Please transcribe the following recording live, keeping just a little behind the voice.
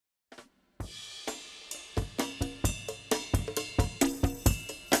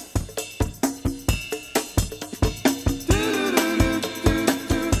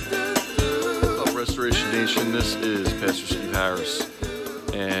Nation. This is Pastor Steve Harris,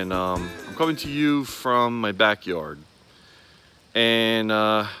 and I'm coming to you from my backyard. And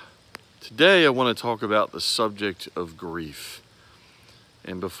today I want to talk about the subject of grief.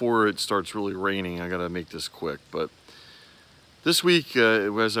 And before it starts really raining, I got to make this quick. But this week,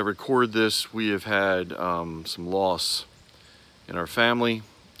 as I record this, we have had some loss in our family,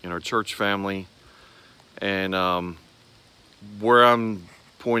 in our church family, and where I'm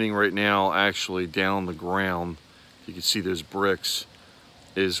pointing right now, actually down the ground, you can see those bricks,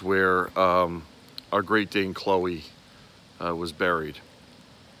 is where our Great Dane Chloe was buried.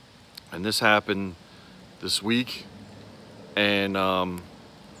 And this happened this week, and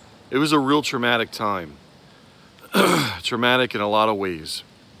it was a real traumatic time. Traumatic in a lot of ways.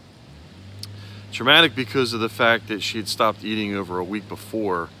 Traumatic because of the fact that she had stopped eating over a week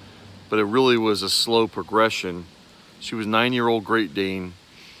before, but it really was a slow progression. She was a 9-year-old Great Dane,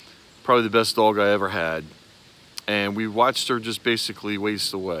 probably the best dog I ever had, and we watched her just basically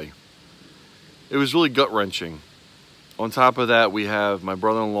waste away. It was really gut-wrenching. On top of that, we have my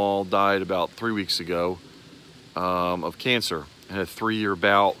brother-in-law died about 3 weeks ago of cancer. Had a 3-year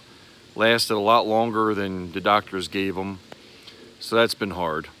bout, lasted a lot longer than the doctors gave him, so that's been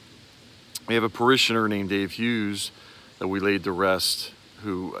hard. We have a parishioner named Dave Hughes that we laid to rest,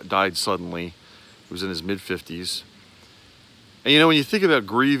 who died suddenly. He was in his mid-50s. And you know, when you think about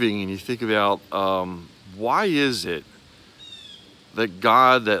grieving and you think about why is it that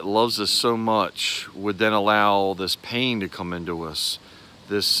God that loves us so much would then allow this pain to come into us,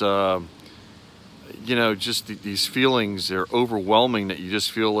 this, you know, just these feelings, they're overwhelming, that you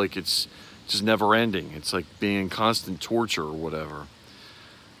just feel like it's just never ending. It's like being in constant torture or whatever.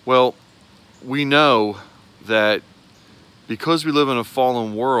 Well, we know that because we live in a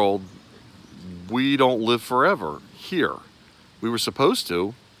fallen world, we don't live forever here. We were supposed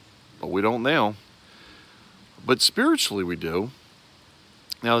to, but we don't now. But spiritually we do.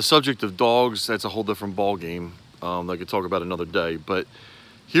 Now the subject of dogs, that's a whole different ball game that I could talk about another day. But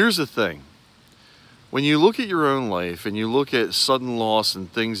here's the thing. When you look at your own life and you look at sudden loss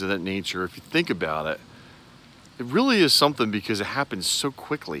and things of that nature, if you think about it, it really is something because it happens so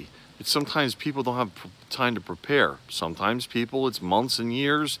quickly. It's sometimes people don't have time to prepare. Sometimes people, it's months and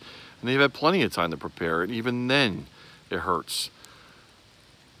years, and they've had plenty of time to prepare, and even then it hurts.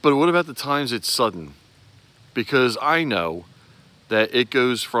 But what about the times it's sudden? Because I know that it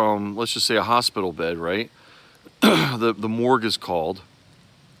goes from, let's just say, a hospital bed, right? the morgue is called.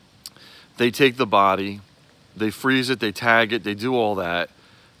 They take the body, they freeze it, they tag it, they do all that.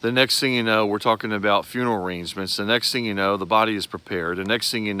 The next thing you know, we're talking about funeral arrangements. The next thing you know, the body is prepared. The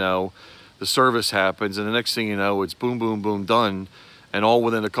next thing you know, the service happens. And the next thing you know, it's boom, boom, boom, done. And all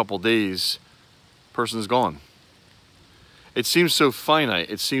within a couple days, person's gone. It seems so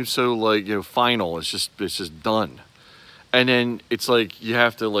finite. It seems so, like, you know, final. It's just done. And then it's like you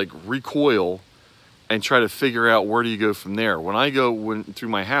have to, like, recoil and try to figure out where do you go from there. When I go through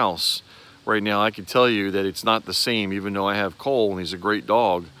my house right now, I can tell you that it's not the same. Even though I have Cole and he's a great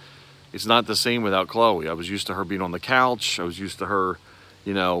dog, it's not the same without Chloe. I was used to her being on the couch. I was used to her,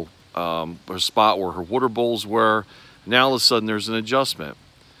 you know, a spot where her water bowls were. Now all of a sudden there's an adjustment.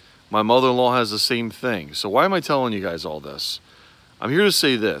 My mother-in-law has the same thing. So why am I telling you guys all this? I'm here to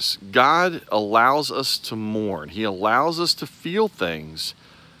say this. God allows us to mourn. He allows us to feel things,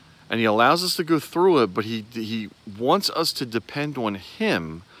 and he allows us to go through it, but he wants us to depend on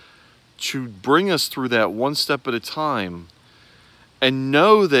him to bring us through that one step at a time, and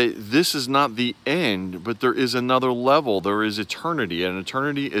know that this is not the end, but there is another level. There is eternity, and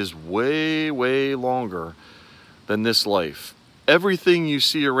eternity is way, way longer than this life. Everything you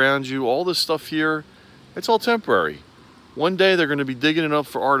see around you, all this stuff here, it's all temporary. One day they're going to be digging it up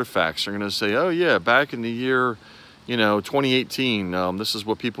for artifacts. They're going to say, oh yeah, back in the year, you know, 2018, this is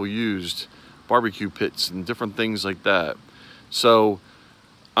what people used, barbecue pits and different things like that. So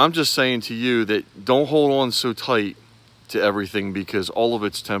I'm just saying to you that don't hold on so tight to everything, because all of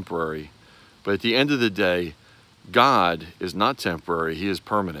it's temporary. But at the end of the day, God is not temporary. He is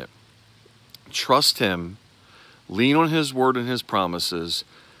permanent. Trust him. Lean on his word and his promises.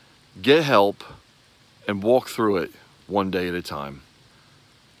 Get help and walk through it one day at a time.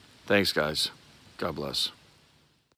 Thanks, guys. God bless.